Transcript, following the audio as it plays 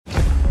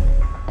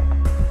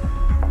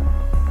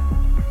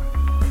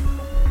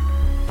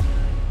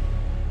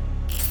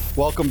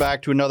Welcome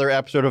back to another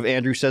episode of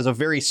Andrew Says. A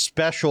very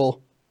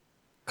special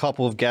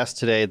couple of guests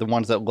today, the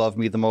ones that love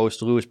me the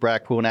most, Lewis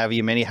Brackpool and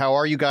Avi Yemini. How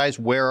are you guys?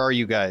 Where are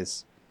you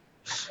guys?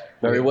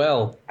 Very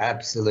well.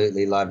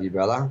 Absolutely love you,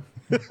 brother.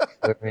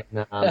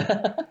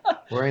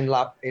 We're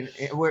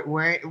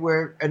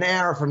an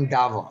hour from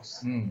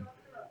Davos. In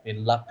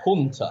La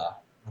Punta.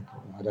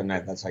 I don't know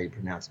if that's how you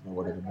pronounce it, but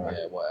whatever. Bro.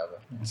 Yeah, whatever.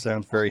 It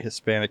sounds very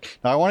Hispanic.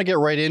 Now, I want to get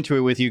right into it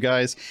with you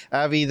guys.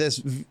 Avi,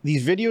 these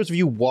videos of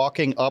you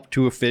walking up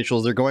to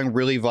officials, they're going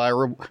really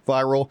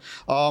viral.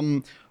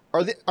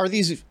 Are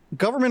these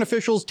government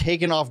officials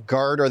taken off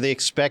guard? Are they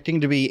expecting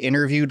to be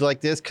interviewed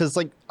like this? Because,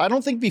 I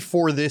don't think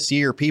before this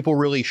year people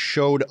really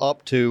showed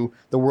up to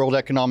the World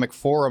Economic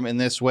Forum in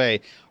this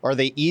way. Are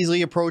they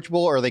easily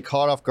approachable? Are they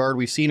caught off guard?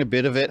 We've seen a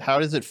bit of it. How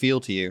does it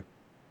feel to you?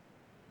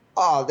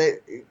 Oh,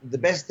 the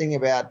best thing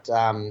about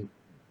the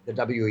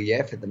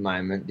WEF at the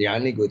moment, the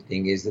only good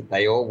thing is that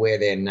they all wear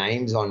their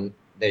names on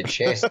their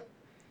chest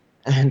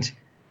and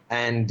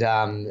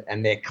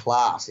their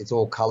class. It's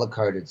all color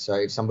coded. So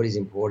if somebody's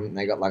important,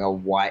 they got like a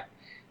white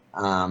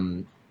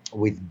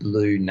with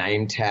blue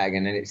name tag,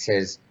 and then it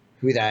says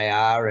who they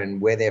are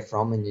and where they're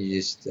from, and you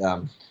just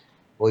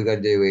all you got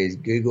to do is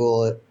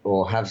Google it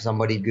or have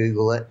somebody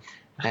Google it.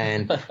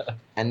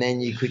 And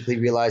then you quickly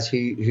realize who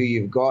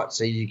you've got,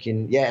 so you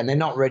can, and they're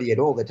not ready at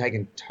all. They're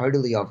taken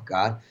totally off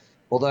guard.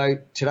 Although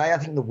today I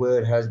think the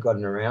word has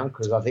gotten around,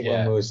 because I think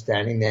when we were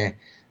standing there,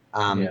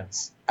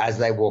 as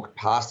they walked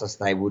past us,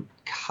 they would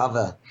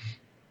cover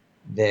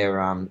their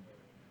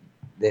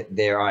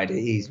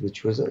IDs,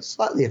 which was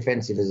slightly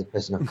offensive as a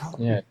person of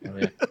color.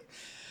 Yeah.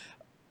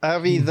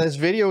 Avi, this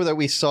video that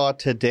we saw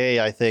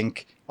today, I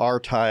think, our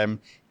time,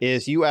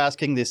 is you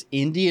asking this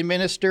Indian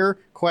minister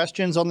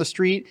questions on the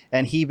street,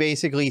 and he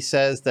basically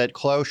says that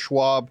Klaus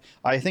Schwab,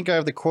 I think I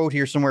have the quote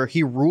here somewhere,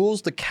 he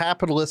rules the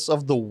capitalists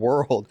of the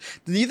world.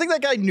 Do you think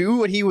that guy knew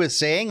what he was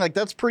saying?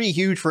 That's pretty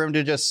huge for him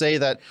to just say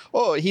that.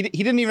 Oh, he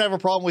didn't even have a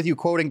problem with you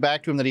quoting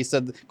back to him that he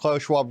said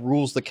Klaus Schwab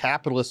rules the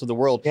capitalists of the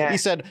world. Yeah. He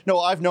said, no,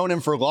 I've known him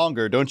for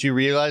longer. Don't you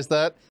realize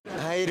that?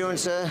 How you doing,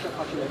 sir?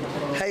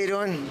 How you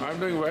doing? I'm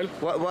doing well.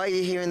 Why are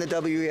you here in the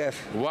WEF?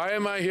 Why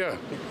am I here?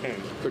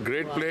 It's a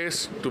great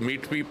place to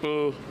meet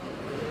people,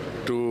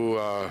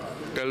 to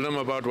tell them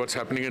about what's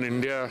happening in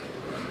India,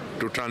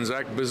 to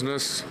transact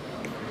business,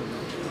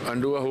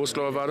 and do a host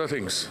of other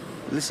things.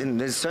 Listen,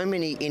 there's so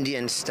many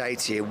Indian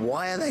states here.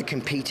 Why are they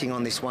competing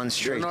on this one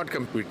street? They're not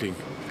competing.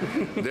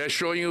 They're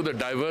showing you the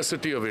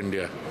diversity of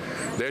India.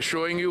 They're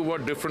showing you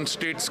what different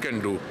states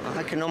can do.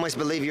 I can almost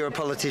believe you're a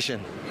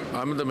politician.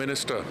 I'm the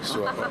minister,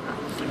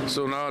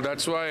 so now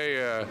that's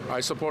why I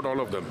support all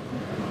of them.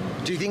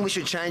 Do you think we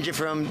should change it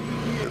from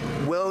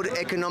World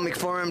Economic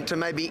Forum to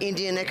maybe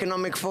Indian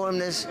Economic Forum?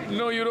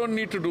 No, you don't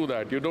need to do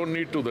that. You don't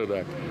need to do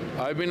that.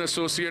 I've been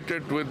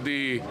associated with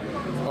the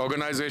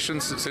organization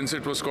since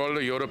it was called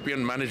the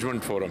European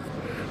Management Forum.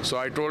 So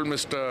I told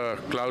Mr.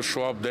 Klaus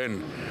Schwab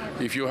then,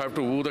 if you have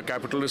to woo the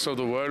capitalists of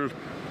the world,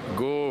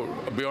 go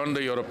beyond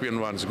the European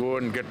ones. Go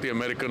and get the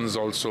Americans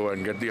also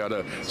and get the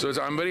other. So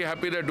I'm very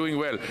happy they're doing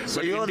well.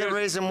 So but you're the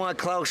reason why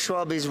Klaus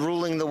Schwab is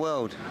ruling the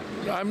world?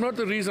 I'm not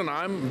the reason.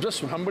 I'm just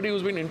somebody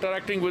who's been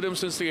interacting with him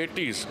since the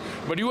 80s.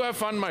 But you have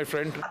fun, my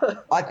friend.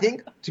 I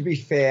think, to be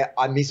fair,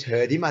 I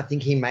misheard him. I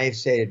think he may have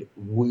said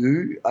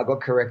woo. I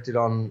got corrected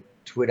on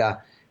Twitter.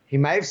 He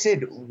may have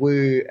said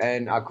woo,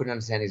 and I couldn't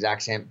understand his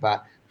accent.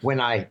 But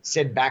when I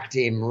said back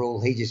to him rule,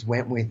 he just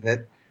went with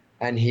it.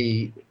 And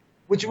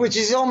which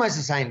is almost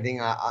the same thing,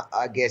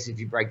 I guess, if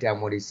you break down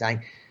what he's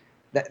saying.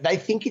 They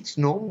think it's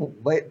normal.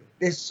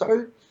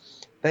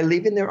 They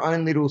live in their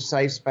own little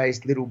safe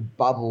space, little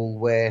bubble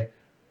where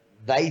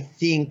they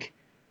think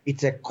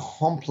it's a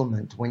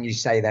compliment when you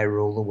say they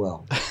rule the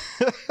world.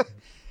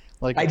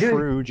 Like a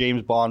true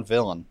James Bond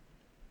villain.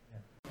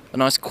 A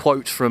nice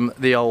quote from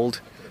the old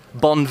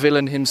Bond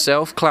villain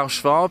himself, Klaus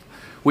Schwab.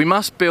 We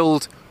must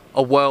build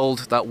a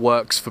world that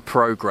works for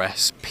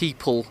progress,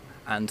 people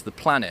and the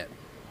planet.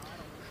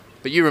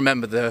 But you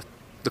remember the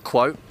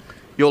quote,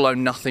 you'll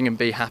own nothing and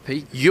be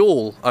happy.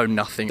 You'll own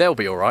nothing, they'll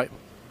be all right.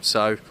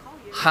 So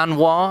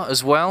Hanwha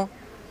as well.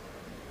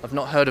 I've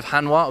not heard of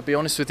Hanwha, I'll be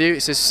honest with you.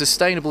 It says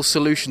sustainable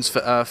solutions for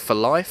Earth for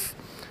life.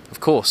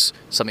 Of course,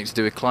 something to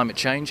do with climate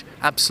change.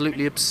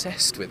 Absolutely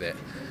obsessed with it.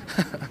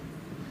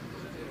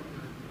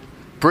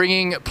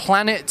 Bringing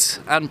planet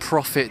and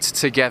profit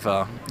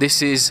together.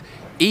 This is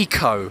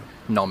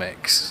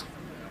economics.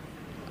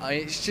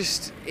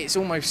 It's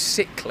almost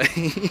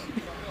sickly.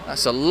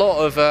 That's a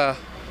lot of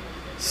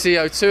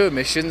CO2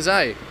 emissions,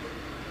 eh?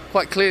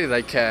 Quite clearly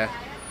they care.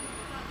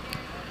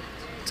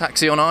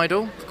 Taxi on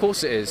idle? Of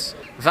course it is.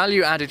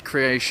 Value-added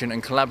creation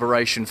and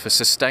collaboration for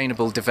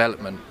sustainable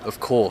development, of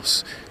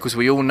course, because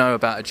we all know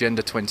about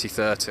Agenda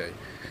 2030.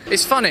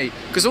 It's funny,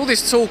 because all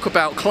this talk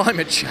about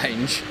climate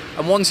change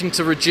and wanting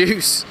to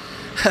reduce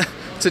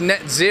to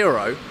net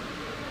zero,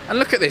 and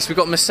look at this, we've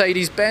got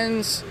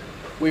Mercedes-Benz,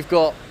 we've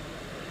got,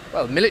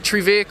 well,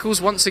 military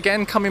vehicles once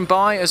again coming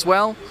by as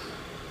well.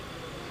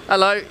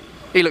 Hello,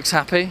 he looks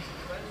happy,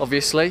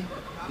 obviously.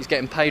 He's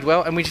getting paid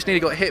well, and we just nearly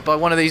got hit by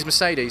one of these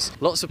Mercedes.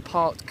 Lots of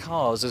parked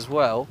cars as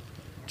well,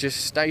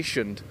 just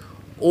stationed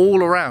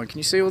all around. Can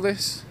you see all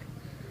this?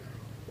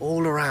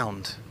 All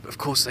around. But of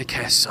course they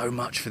care so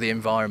much for the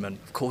environment.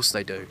 Of course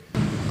they do.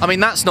 I mean,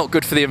 that's not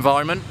good for the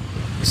environment.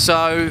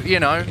 So, you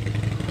know,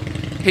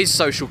 his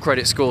social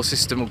credit score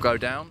system will go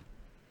down.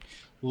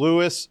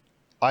 Lewis,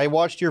 I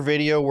watched your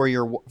video where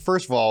you're,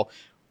 first of all,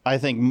 I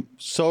think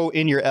so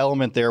in your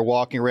element there,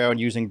 walking around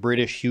using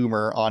British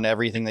humor on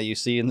everything that you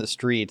see in the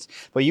streets.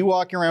 But you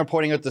walking around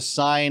pointing out the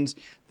signs,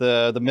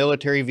 the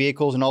military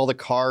vehicles and all the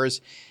cars.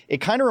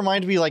 It kind of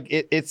reminds me like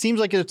it seems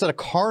like it's at a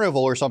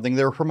carnival or something.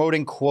 They're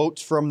promoting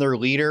quotes from their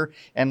leader,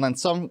 and on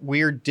some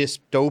weird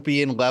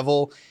dystopian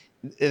level,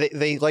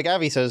 they like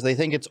Avi says, they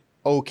think it's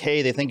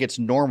okay. They think it's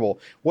normal.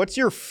 What's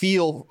your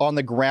feel on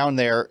the ground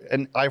there?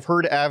 And I've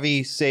heard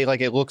Avi say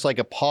like it looks like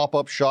a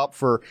pop-up shop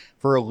for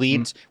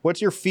elites.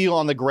 What's your feel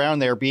on the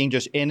ground there, being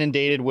just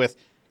inundated with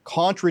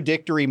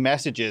contradictory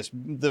messages?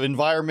 The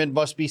environment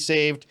must be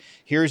saved.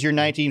 Here's your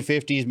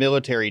 1950s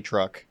military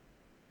truck.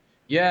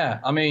 Yeah,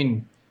 I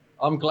mean,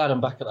 I'm glad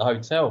I'm back at the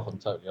hotel, if I'm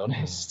totally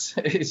honest.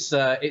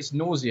 It's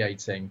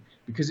nauseating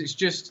because it's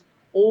just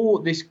all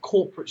this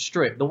corporate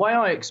strip. The way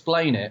I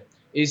explain it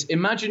is,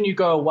 imagine you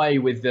go away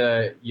with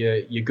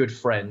your good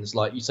friends,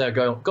 like you say,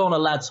 go on a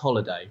lad's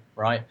holiday,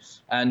 right?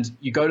 And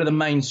you go to the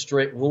main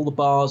strip with all the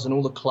bars and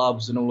all the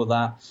clubs and all of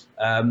that.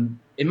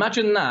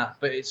 Imagine that,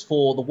 but it's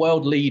for the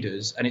world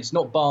leaders, and it's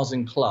not bars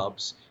and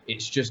clubs.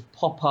 It's just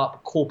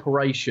pop-up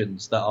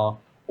corporations that are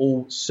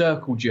all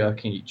circle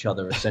jerking each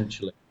other,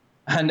 essentially.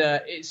 And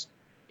it's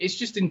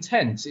just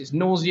intense. It's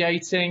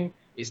nauseating.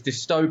 It's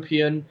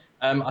dystopian.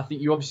 I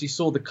think you obviously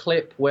saw the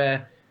clip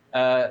where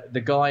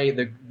the guy,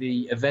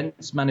 the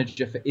events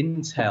manager for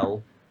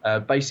Intel,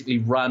 basically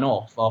ran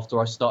off after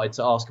I started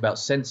to ask about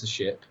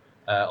censorship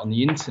on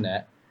the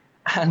internet.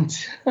 And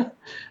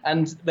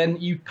and then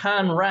you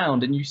pan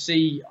round and you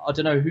see, I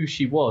don't know who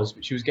she was,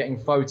 but she was getting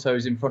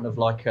photos in front of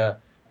like a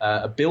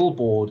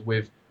billboard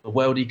with the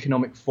World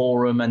Economic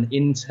Forum and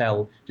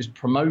Intel just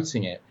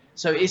promoting it.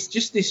 So it's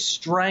just this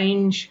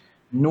strange,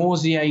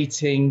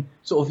 nauseating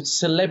sort of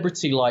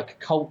celebrity-like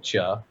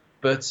culture,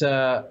 but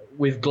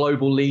with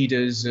global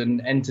leaders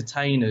and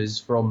entertainers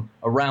from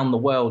around the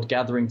world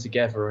gathering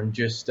together and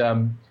just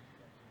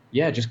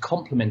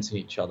complimenting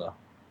each other.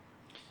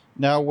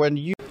 Now, when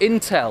you...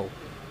 Intel,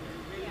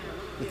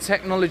 the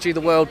technology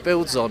the world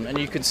builds on, and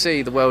you can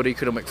see the World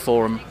Economic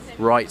Forum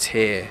right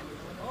here.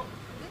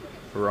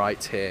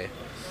 Right here.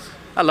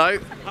 Hello.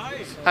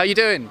 Hi. How you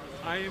doing?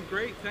 I am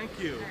great, thank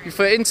you. You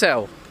for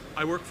Intel?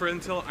 I work for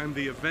Intel. I'm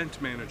the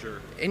event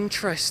manager.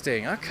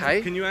 Interesting.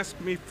 Okay. Can you ask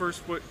me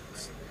first what...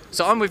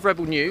 So I'm with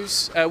Rebel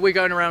News. We're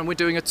going around, we're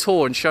doing a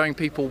tour and showing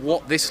people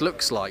what this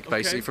looks like,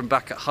 basically, from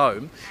back at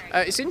home.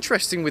 It's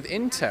interesting with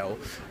Intel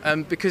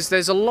because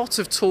there's a lot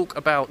of talk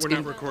about... We're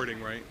not recording,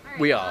 right?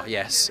 We are,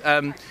 yes.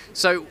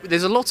 So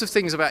there's a lot of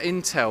things about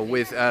Intel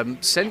with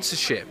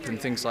censorship and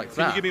things like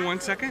that. Can you give me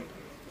 1 second?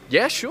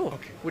 Yeah, sure.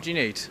 Okay. What do you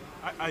need?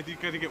 I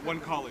got to get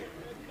one caller.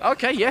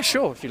 Okay, yeah,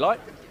 sure, if you like.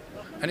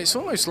 And it's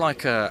almost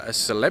like a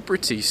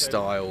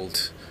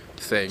celebrity-styled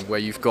thing where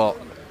you've got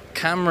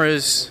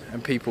cameras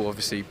and people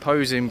obviously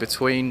posing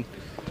between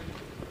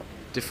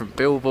different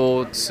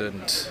billboards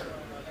and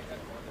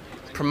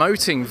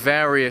promoting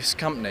various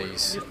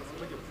companies.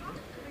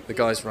 The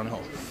guys run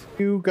off.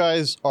 You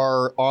guys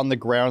are on the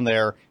ground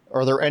there.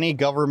 Are there any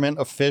government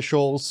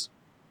officials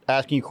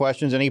asking you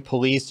questions, any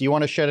police? Do you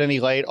want to shed any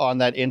light on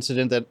that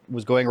incident that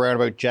was going around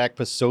about Jack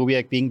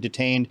Posobiec being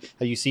detained?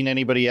 Have you seen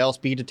anybody else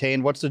be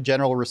detained? What's the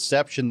general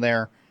reception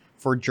there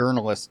for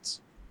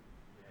journalists?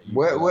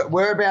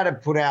 We're about to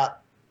put out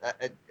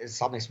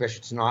something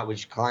special tonight,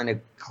 which kind of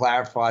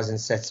clarifies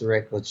and sets the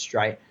record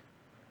straight.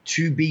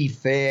 To be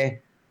fair,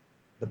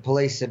 the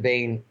police have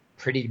been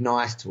pretty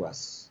nice to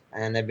us,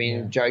 and they've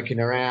been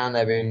joking around.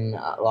 They've been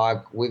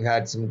we've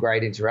had some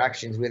great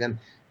interactions with them.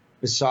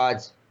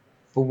 Besides,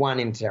 for one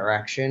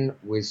interaction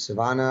with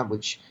Savannah,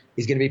 which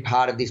is going to be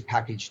part of this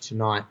package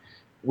tonight,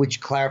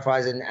 which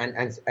clarifies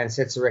and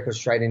sets the record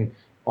straight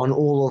on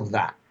all of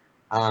that,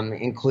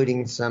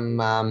 including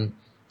some.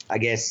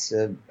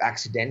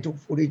 Accidental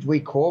footage we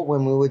caught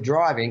when we were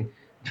driving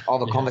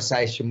of a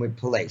conversation with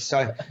police.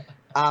 So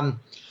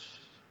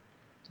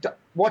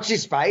watch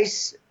this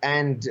space,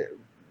 and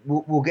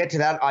we'll get to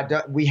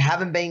that. We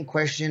haven't been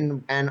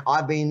questioned, and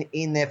I've been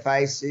in their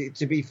face.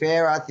 To be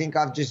fair, I think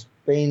I've just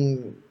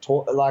been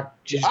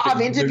I've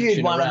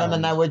interviewed one of them,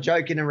 and they were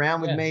joking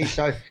around with me.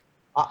 So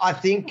I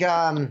think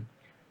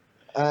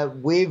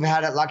we've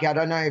had it lucky. I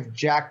don't know if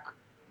Jack,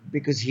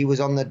 because he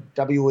was on the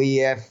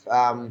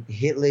WEF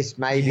hit list,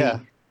 maybe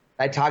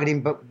they targeted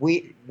him, but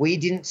we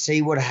didn't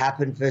see what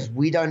happened first.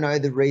 We don't know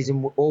the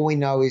reason. All we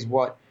know is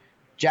what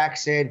Jack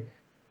said.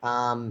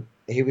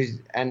 He was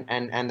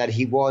and that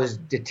he was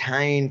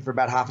detained for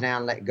about half an hour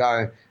and let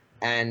go,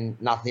 and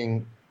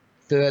nothing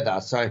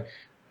further. So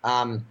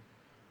I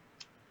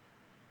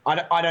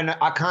don't know.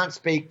 I can't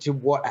speak to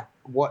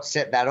what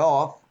set that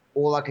off.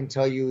 All I can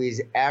tell you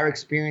is our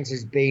experience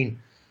has been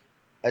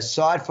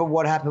aside from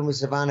what happened with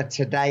Savannah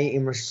today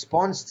in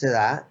response to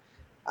that,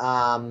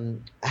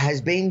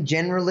 has been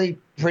generally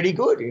pretty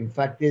good. In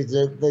fact, there's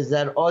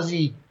that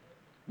Aussie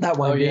that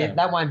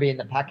won't be in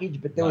the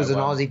package, but there was an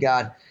Aussie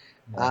guard,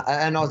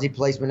 an Aussie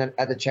policeman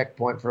at the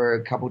checkpoint for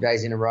a couple of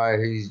days in a row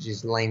who's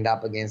just leaned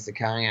up against the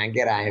car and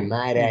 "G'day,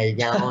 mate, how you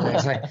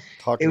going?"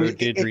 Talking about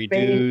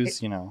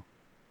didgeridoos, you know.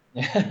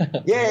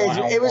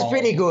 It was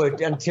pretty good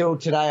until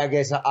today, I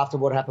guess. After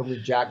what happened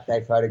with Jack,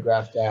 they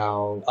photographed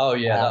our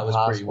that was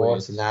pretty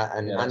weird.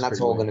 And that's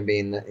all going to be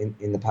in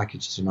the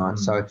package tonight.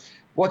 So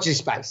watch this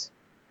space.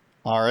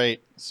 All right.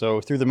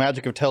 So through the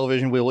magic of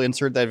television, we will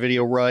insert that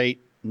video right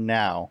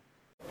now.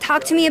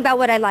 Talk to me about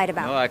what I lied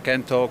about. No, I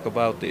can't talk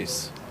about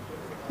this.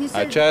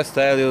 I just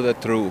tell you the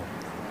truth.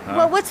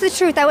 Well, what's the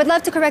truth? I would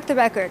love to correct the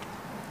record.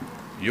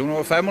 You know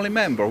a family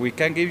member. We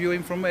can give you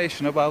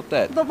information about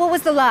that. But what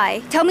was the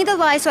lie? Tell me the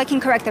lie so I can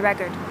correct the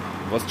record.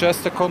 It was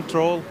just a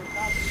control.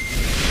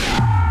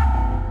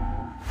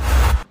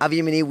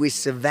 Aviamini with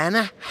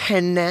Savannah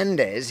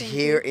Hernandez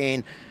here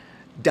in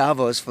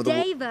Davos for the...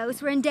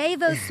 Davos. We're in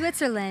Davos,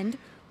 Switzerland.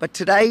 But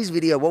today's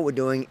video, what we're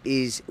doing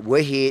is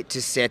we're here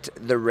to set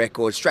the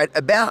record straight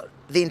about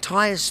the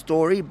entire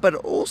story, but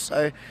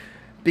also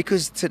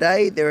because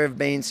today there have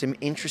been some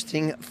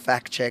interesting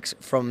fact checks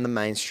from the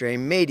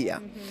mainstream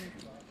media.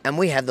 And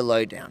we have the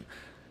lowdown.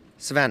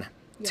 Savannah,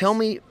 tell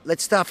me,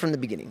 let's start from the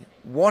beginning.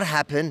 What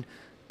happened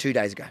 2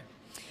 days ago?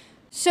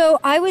 So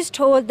I was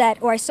told that,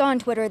 or I saw on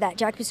Twitter that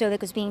Jack Posobiec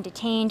was being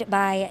detained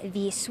by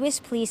the Swiss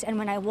police, and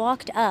when I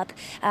walked up,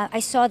 I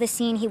saw the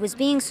scene. He was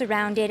being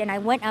surrounded, and I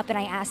went up and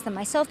I asked them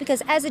myself,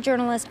 because as a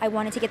journalist, I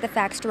wanted to get the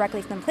facts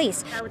directly from the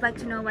police. I would like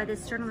to know why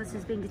this journalist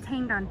is being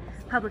detained on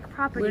public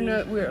property.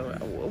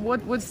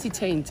 What's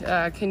detained?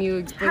 Can you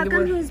explain? How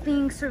come he's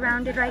being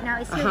surrounded right now?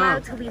 Is he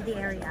allowed to leave the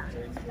area?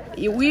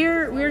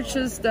 We're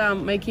just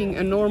making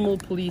a normal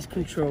police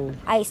control.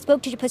 I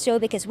spoke to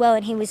Posobiec as well,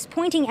 and he was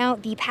pointing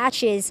out the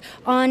patches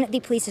on the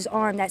police's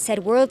arm that said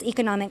World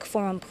Economic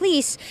Forum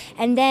Police,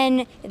 and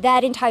then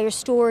that entire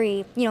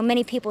story,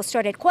 many people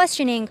started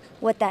questioning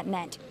what that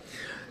meant.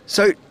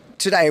 So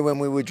today when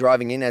we were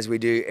driving in, as we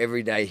do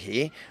every day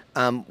here,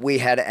 we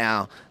had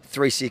our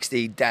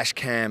 360 dash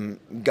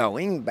cam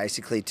going,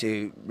 basically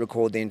to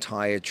record the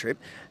entire trip.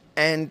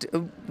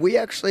 And we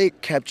actually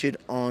captured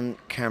on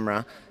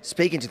camera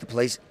speaking to the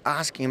police,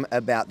 asking him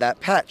about that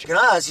patch. Can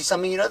I ask you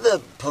something? You know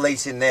the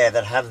police in there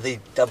that have the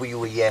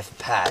WEF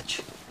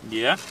patch?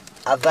 Yeah.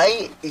 Are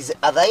they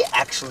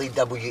actually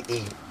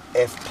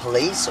WEF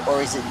police,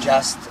 or is it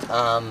just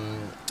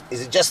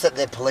that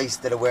they're police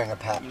that are wearing a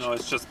patch? No,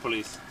 it's just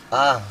police.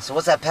 Ah, so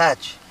what's that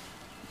patch?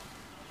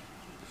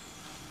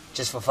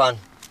 Just for fun?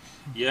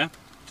 Yeah,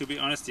 to be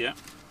honest, yeah.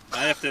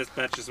 I have that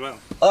patch as well.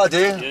 Oh, do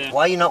you? Yeah.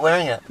 Why are you not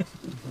wearing it?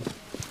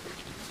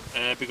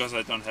 Because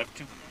I don't have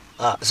to.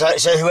 Ah, so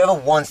whoever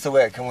wants to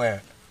wear it can wear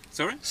it?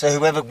 Sorry? So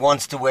whoever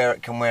wants to wear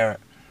it can wear it?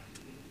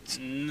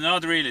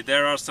 Not really.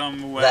 There are some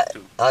who have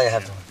to. Oh, you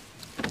have to.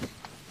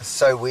 It's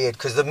so weird,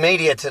 because the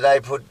media today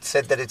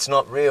said that it's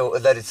not real,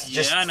 that it's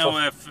just... Yeah, I know,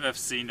 I've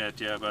seen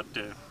it, yeah, but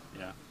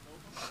yeah.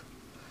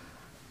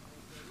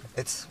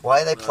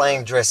 Why are they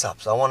playing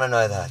dress-ups? I want to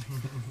know that.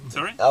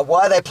 Sorry?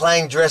 Why are they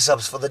playing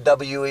dress-ups for the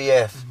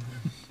WEF?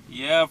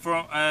 Yeah,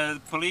 from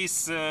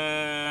police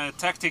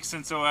tactics,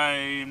 and so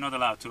I'm not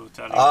allowed to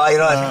tell you. Oh, you're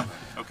not?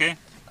 Okay?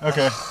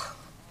 Okay.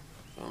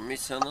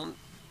 Miss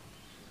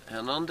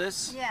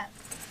Hernandez? Yeah.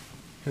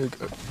 Here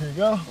you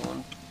go.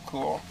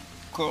 Cool.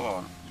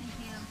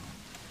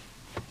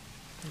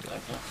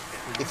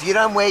 If you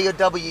don't wear your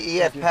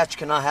WEF patch,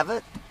 can I have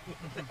it?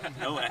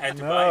 No, I had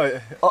to buy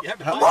it.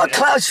 What?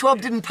 Klaus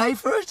Schwab didn't pay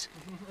for it?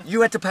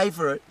 You had to pay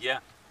for it? Yeah.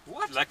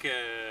 What? Like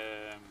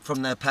a...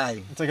 From their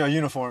pay? It's like a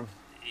uniform.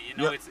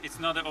 It's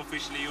not an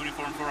officially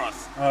uniform for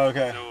us. Oh,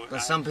 okay. So,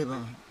 but some people...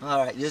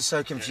 Alright, you're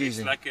so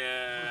confusing. It's like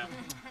a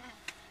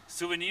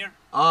souvenir.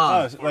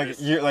 Oh,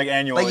 like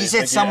annual. But you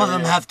said some of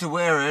them have to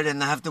wear it,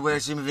 and they have to wear a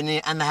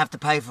souvenir, and they have to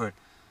pay for it.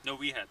 No,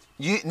 we had.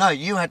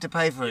 You had to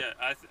pay for it.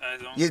 Yeah, I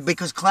don't...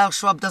 because Klaus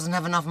Schwab doesn't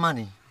have enough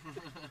money.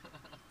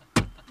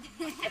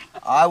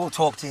 I will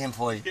talk to him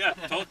for you. Yeah,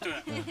 talk to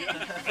him.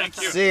 Thank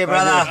you. See you,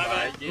 brother.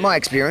 Bye-bye. My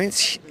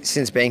experience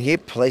since being here,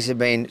 police have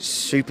been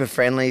super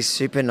friendly,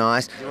 super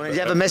nice. Do you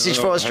have a message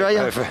for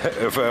Australia?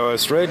 For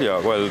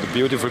Australia, well, the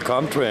beautiful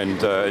country,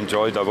 and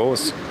enjoy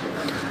Davos.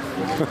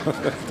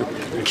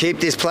 Keep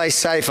this place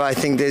safe. I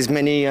think there's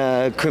many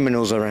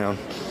criminals around.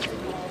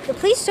 The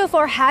police so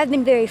far have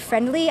been very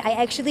friendly. I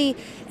actually,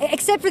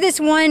 except for this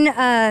one,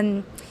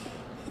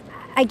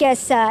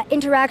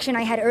 interaction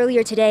I had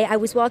earlier today, I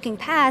was walking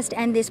past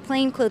and this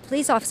plainclothes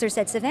police officer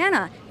said,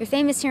 "Savannah, you're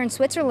famous here in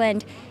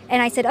Switzerland."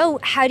 And I said, "Oh,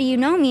 how do you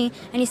know me?"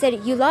 And he said,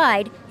 "You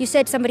lied. You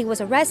said somebody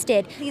was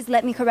arrested. Please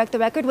let me correct the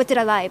record. What did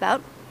I lie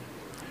about?"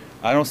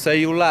 I don't say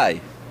you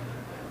lie.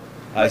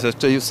 I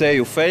said, you say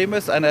you're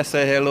famous, and I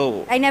say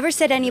hello. I never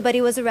said anybody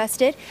was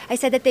arrested. I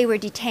said that they were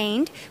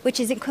detained, which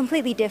is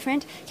completely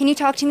different. Can you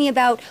talk to me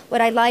about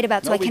what I lied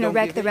about so I can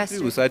erect the rest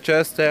of it? I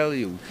just tell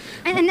you.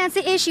 And that's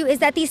the issue, is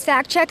that these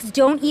fact checks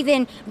don't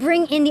even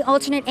bring in the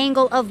alternate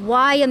angle of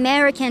why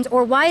Americans,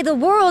 or why the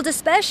world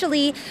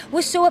especially,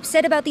 was so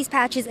upset about these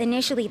patches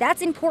initially.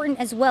 That's important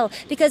as well,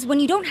 because when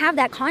you don't have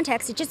that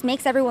context, it just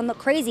makes everyone look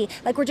crazy,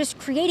 like we're just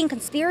creating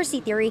conspiracy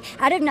theory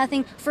out of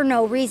nothing for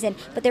no reason.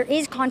 But there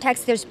is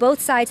context, there's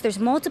both sides, there's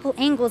multiple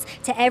angles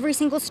to every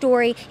single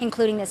story,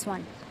 including this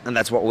one. And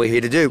that's what we're here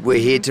to do. We're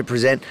here to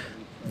present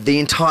the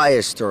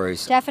entire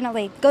stories.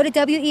 Definitely. Go to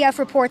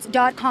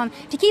WEFreports.com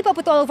to keep up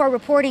with all of our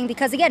reporting,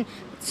 because again,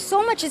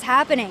 so much is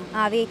happening,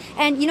 Avi.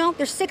 And you know,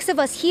 there's 6 of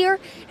us here,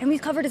 and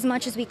we've covered as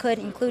much as we could,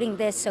 including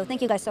this. So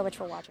thank you guys so much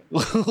for watching.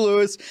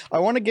 Louis, I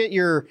want to get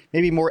your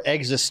maybe more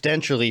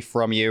existentially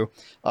from you.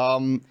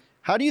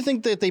 How do you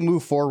think that they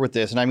move forward with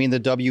this? And I mean the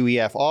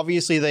WEF.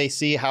 Obviously, they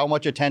see how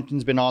much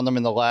attention's been on them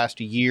in the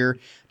last year.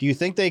 Do you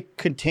think they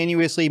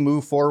continuously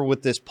move forward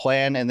with this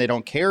plan and they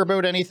don't care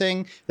about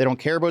anything? They don't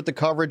care about the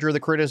coverage or the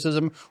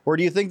criticism? Or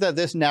do you think that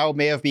this now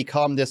may have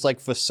become this like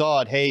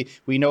facade? Hey,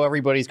 we know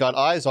everybody's got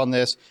eyes on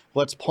this.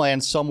 Let's plan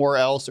somewhere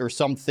else or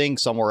something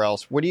somewhere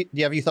else. What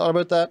have you thought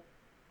about that?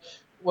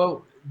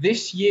 Well,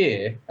 this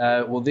year,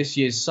 this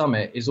year's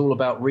summit is all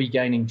about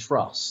regaining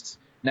trust.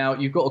 Now,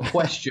 you've got to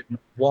question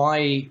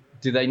why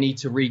do they need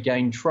to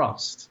regain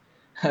trust?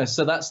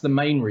 So that's the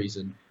main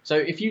reason. So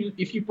if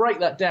you break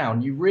that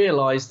down, you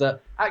realize that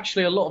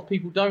actually a lot of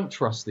people don't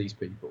trust these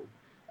people,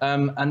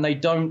 and they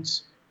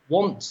don't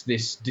want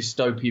this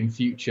dystopian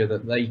future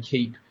that they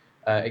keep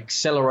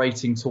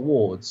accelerating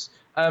towards.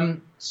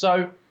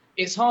 So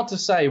it's hard to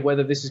say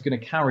whether this is going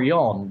to carry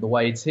on the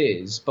way it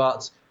is,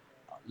 but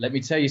let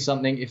me tell you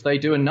something, if they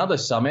do another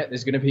summit,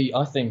 there's going to be,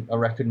 I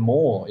reckon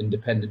more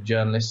independent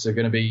journalists are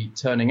going to be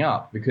turning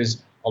up,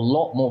 because a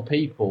lot more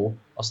people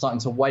are starting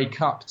to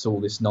wake up to all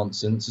this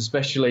nonsense,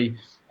 especially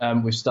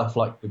with stuff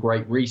like the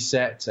Great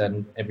Reset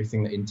and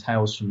everything that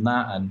entails from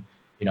that, and,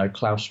 you know,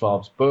 Klaus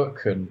Schwab's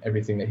book and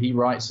everything that he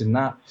writes in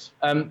that.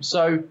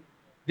 So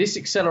this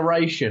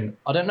acceleration,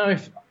 I don't know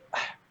if,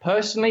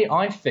 personally,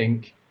 I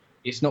think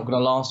it's not going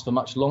to last for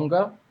much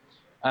longer.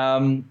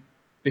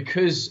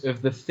 Because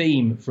of the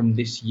theme from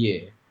this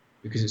year,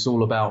 because it's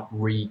all about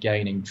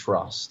regaining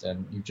trust,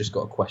 and you've just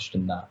got to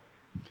question that.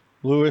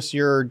 Louis,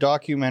 your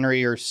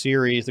documentary or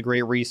series, The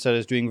Great Reset,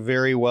 is doing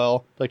very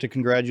well. I'd like to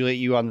congratulate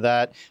you on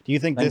that. Do you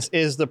think this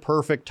is the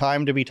perfect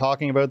time to be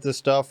talking about this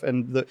stuff,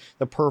 and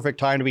the perfect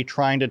time to be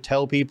trying to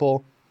tell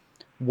people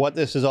what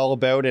this is all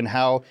about, and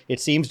how it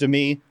seems to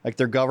me like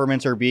their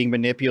governments are being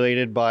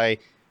manipulated by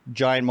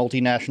giant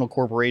multinational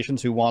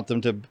corporations who want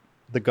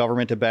the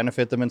government to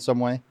benefit them in some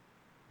way?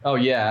 Oh,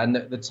 yeah, and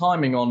the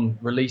timing on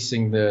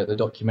releasing the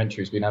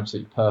documentary has been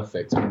absolutely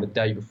perfect. I mean, the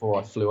day before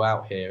I flew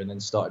out here and then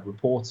started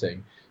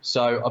reporting.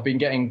 So I've been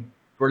getting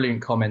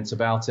brilliant comments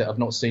about it. I've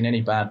not seen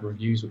any bad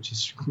reviews, which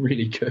is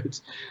really good.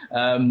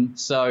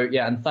 So,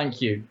 yeah, and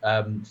thank you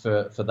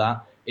for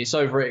that. It's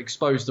over at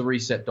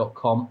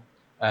exposethereset.com.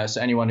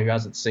 So anyone who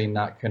hasn't seen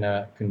that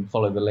can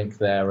follow the link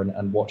there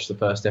and watch the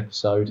first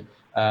episode.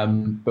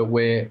 But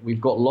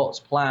we've got lots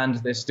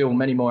planned. There's still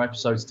many more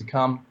episodes to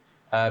come.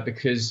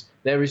 Because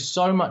there is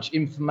so much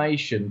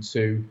information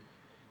to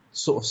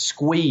sort of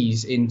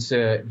squeeze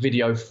into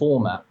video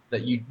format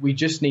that we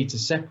just need to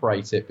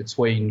separate it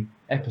between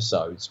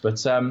episodes.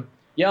 But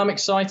yeah, I'm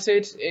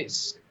excited.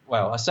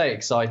 I say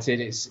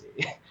excited.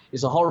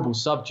 It's a horrible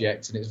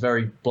subject and it's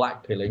very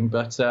black-pilling.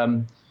 But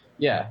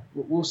yeah,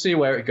 we'll see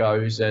where it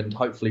goes, and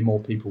hopefully more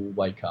people will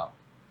wake up.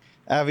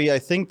 Avi, I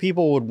think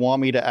people would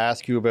want me to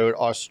ask you about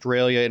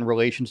Australia in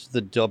relation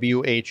to the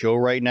WHO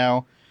right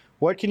now.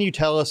 What can you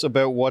tell us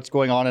about what's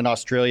going on in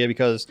Australia?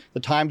 Because the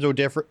time zone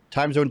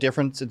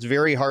difference, it's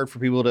very hard for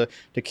people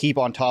to keep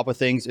on top of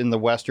things in the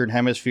Western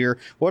Hemisphere.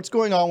 What's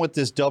going on with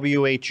this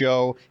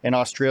WHO and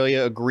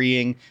Australia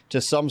agreeing to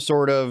some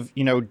sort of,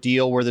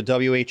 deal where the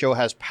WHO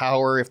has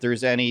power if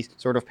there's any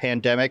sort of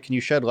pandemic? Can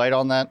you shed light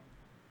on that?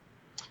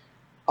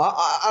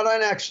 I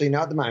don't actually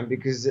know at the moment,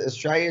 because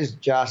Australia's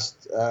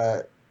just,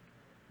 there's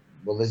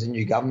a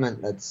new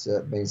government that's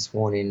been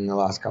sworn in the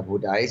last couple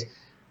of days.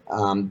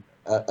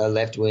 A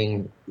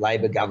left-wing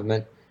Labor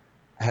government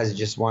has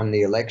just won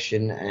the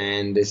election,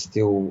 and they're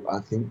still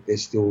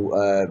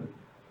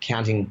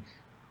counting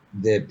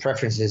the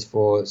preferences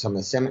for some of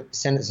the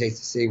Senate seats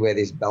to see where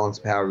this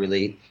balanced power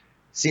really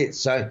sits.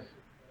 So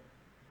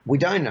we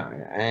don't know,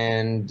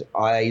 and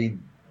I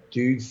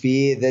do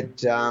fear that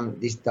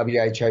this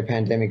WHO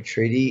pandemic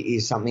treaty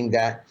is something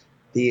that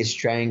the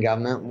Australian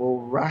government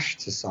will rush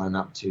to sign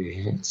up to.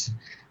 It's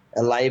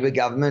a Labor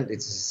government.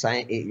 It's the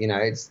same,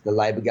 it's the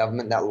Labor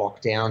government that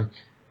locked down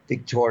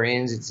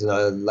Victorians. It's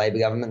the Labor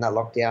government that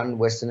locked down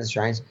Western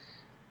Australians.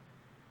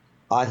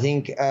 I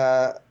think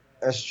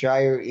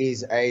Australia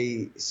is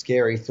a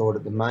scary thought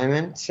at the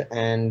moment,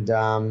 and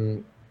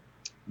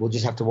we'll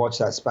just have to watch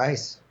that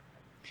space.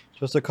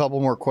 Just a couple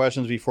more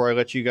questions before I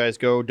let you guys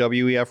go.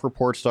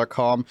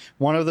 WEFreports.com.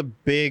 One of the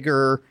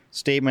bigger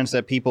statements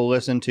that people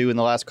listened to in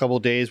the last couple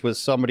of days was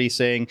somebody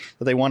saying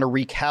that they want to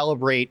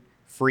recalibrate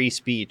free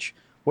speech.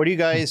 What do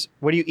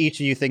you each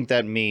of you think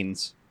that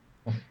means?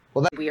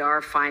 We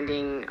are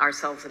finding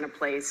ourselves in a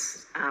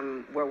place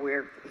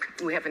where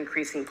we have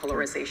increasing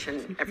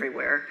polarization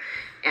everywhere,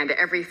 and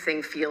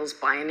everything feels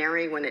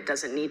binary when it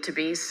doesn't need to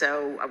be.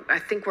 So I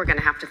think we're going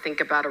to have to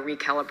think about a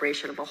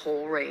recalibration of a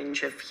whole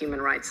range of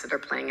human rights that are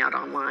playing out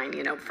online,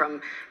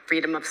 from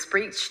freedom of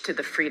speech to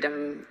the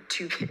freedom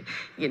to,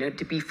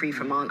 to be free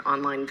from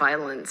online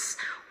violence,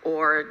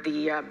 or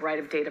the right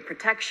of data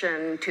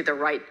protection to the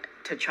right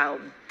to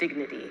child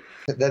dignity.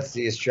 That's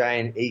the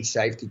Australian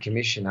E-Safety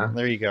Commissioner.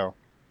 There you go.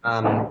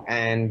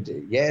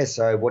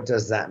 So what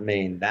does that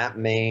mean? That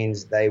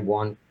means they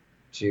want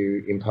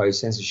to impose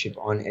censorship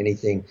on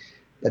anything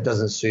that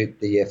doesn't suit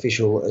the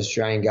official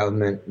Australian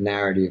government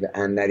narrative,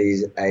 and that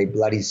is a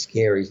bloody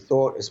scary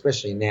thought,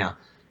 especially now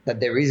that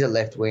there is a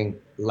left-wing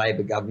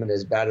Labor government,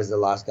 as bad as the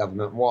last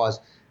government was,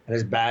 and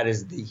as bad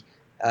as the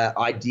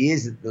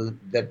ideas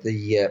that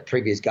the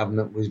previous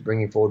government was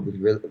bringing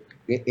forward with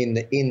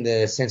in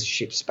the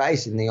censorship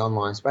space, in the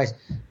online space.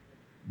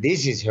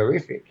 This is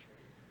horrific.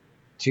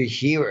 To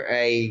hear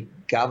a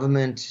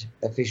government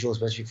official,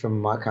 especially from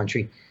my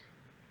country,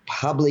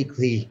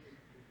 publicly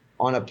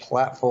on a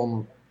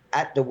platform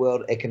at the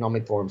World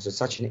Economic Forum, so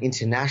such an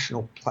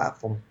international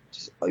platform,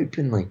 just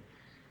openly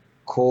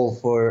call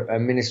for a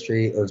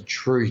ministry of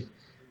truth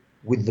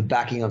with the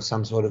backing of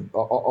some sort of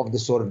the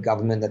sort of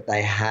government that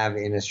they have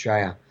in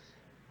Australia.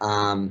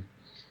 I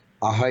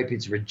hope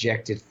it's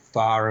rejected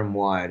far and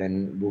wide,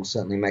 and we'll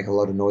certainly make a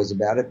lot of noise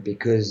about it,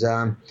 because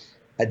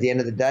at the end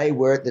of the day,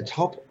 we're at the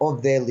top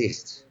of their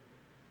list.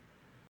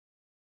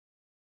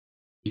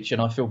 And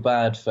I feel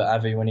bad for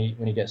Avi when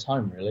he gets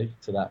home, really,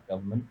 to that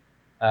government.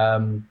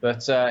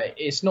 But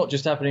it's not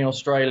just happening in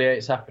Australia;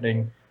 it's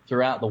happening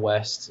throughout the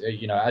West.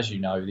 As you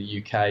know,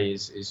 the UK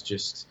is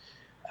just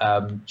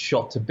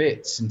shot to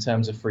bits in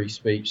terms of free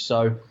speech.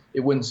 So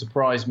it wouldn't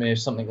surprise me if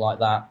something like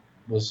that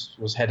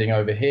was heading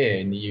over here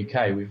in the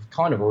UK. We've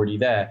kind of already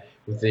there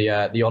with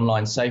the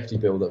online safety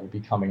bill that will be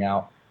coming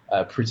out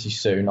pretty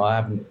soon. I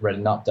haven't read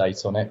an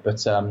update on it,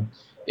 but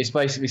it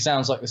basically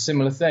sounds like a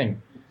similar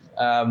thing.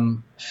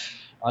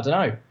 I don't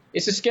know.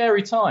 It's a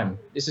scary time.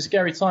 It's a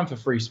scary time for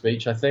free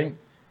speech, I think.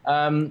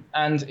 And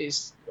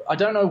I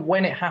don't know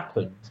when it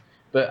happened,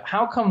 but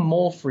how come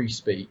more free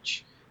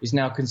speech is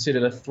now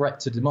considered a threat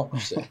to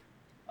democracy?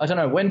 I don't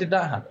know. When did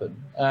that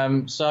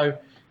happen? So,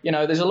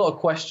 there's a lot of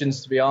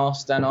questions to be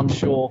asked, and I'm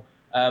sure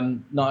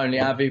not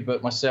only Avi,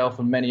 but myself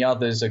and many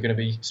others are going to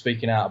be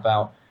speaking out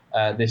about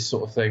this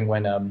sort of thing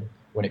when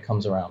it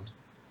comes around.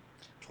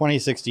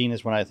 2016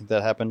 is when I think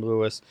that happened,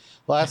 Lewis.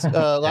 Last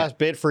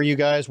bit for you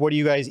guys. What are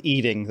you guys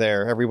eating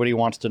there? Everybody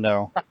wants to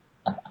know.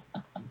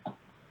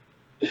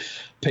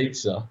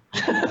 Pizza.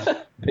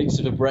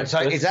 Pizza for breakfast. So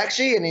it's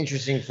actually an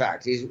interesting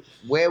fact. Is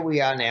where we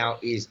are now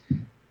is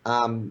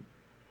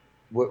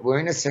we're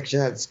in a section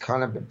that's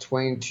kind of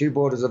between two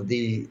borders of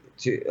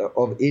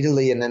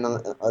Italy, and then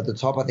at the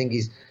top I think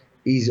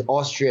is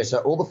Austria. So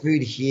all the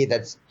food here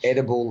that's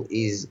edible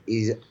is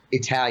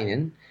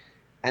Italian.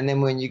 And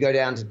then when you go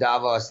down to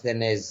Davos, then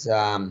there's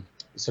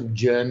some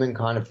German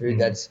kind of food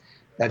that's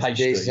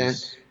Pastries.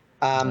 decent.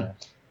 I'm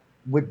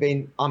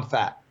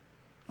fat.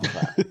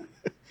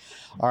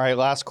 All right,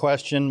 last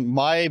question.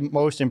 My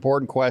most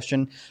important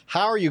question.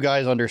 How are you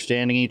guys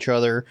understanding each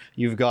other?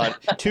 You've got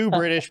two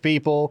British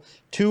people,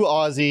 two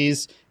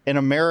Aussies, an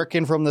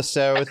American from the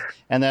South,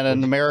 and then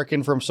an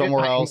American from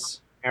somewhere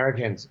else.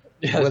 Americans.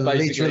 Yeah, we're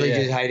literally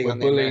just hating We're on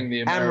bullying the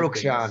the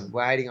Americans. And Americans. Rukshan.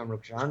 We're hating on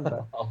Rukshan,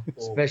 but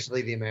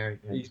especially the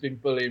Americans. He's been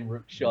bullying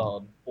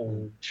Rukshan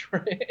all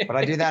trip. But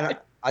I do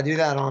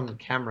that on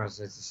camera,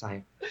 so it's the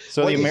same.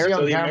 So what the you see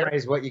on American camera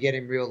is what you get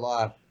in real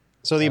life.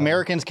 So the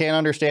Americans can't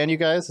understand you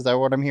guys? Is that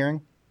what I'm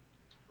hearing?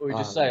 We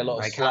just say a lot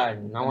of they slang.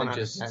 can't. No and one then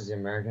understands the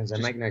Americans.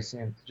 They make no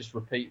sense. Just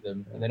repeat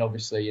them, and then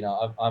obviously,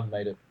 I haven't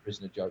made a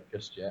prisoner joke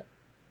just yet.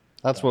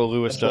 That's what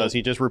Lewis does.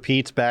 He just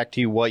repeats back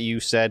to you what you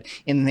said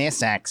in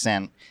this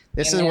accent.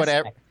 This is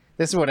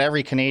what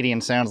every Canadian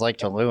sounds like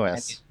to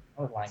Lewis.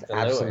 Like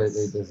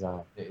Absolutely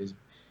bizarre. It is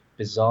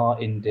bizarre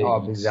indeed.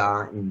 Oh,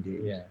 bizarre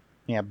indeed. Yeah.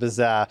 Yeah,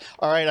 bizarre.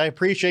 All right, I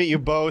appreciate you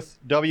both.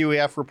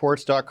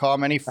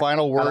 WEFreports.com. Any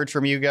final words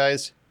from you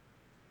guys?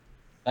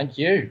 Thank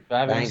you for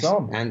having us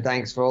on. And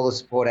thanks for all the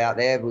support out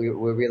there.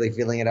 We're really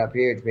feeling it up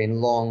here. It's been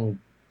long,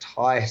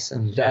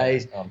 tiresome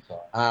days.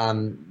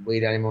 We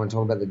don't even want to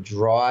talk about the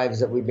drives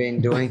that we've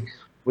been doing.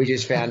 We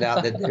just found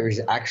out that there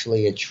is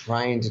actually a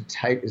train to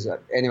take us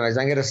up. Anyways,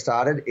 don't get us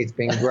started. It's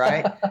been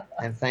great.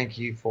 And thank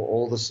you for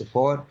all the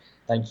support.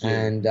 Thank you.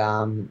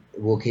 And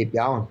we'll keep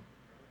going.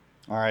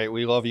 All right,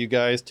 we love you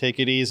guys. Take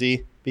it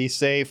easy. Be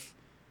safe.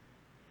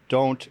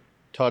 Don't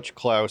touch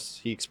Klaus.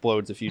 He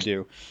explodes if you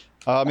do.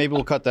 Maybe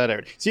we'll cut that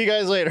out. See you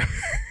guys later.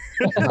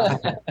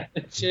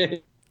 Cheers.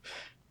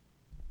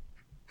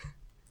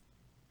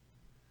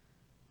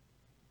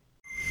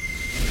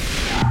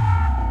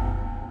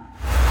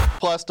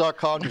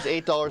 plus.com, just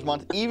 $8 a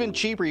month. Even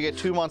cheaper, you get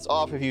 2 months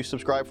off if you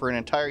subscribe for an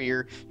entire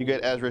year. You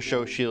get Ezra's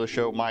show, Sheila's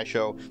show, my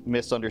show,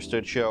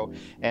 Misunderstood show.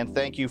 And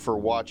thank you for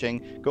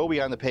watching. Go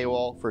behind the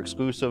paywall for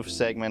exclusive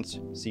segments.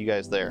 See you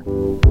guys there.